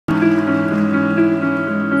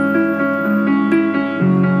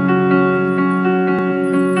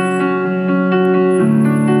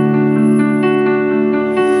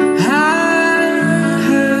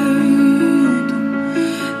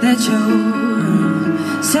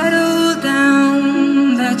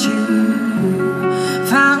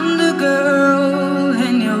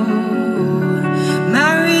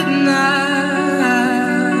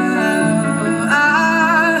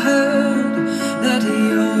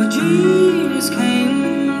dreams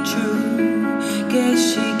came true.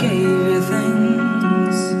 Guess she gave you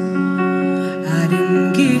things I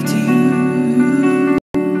didn't give to you.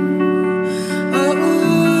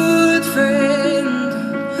 Old friend,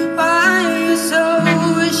 why are you so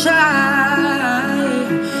shy?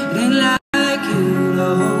 It ain't like you to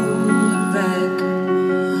hold back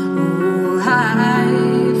or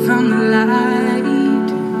hide from the light.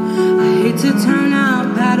 I hate to turn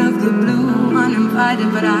up out of the blue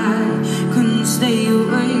uninvited, but I couldn't stay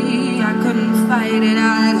away, I couldn't fight it.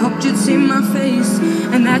 I hoped you'd see my face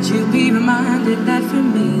and that you'd be reminded that for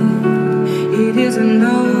me it isn't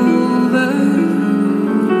no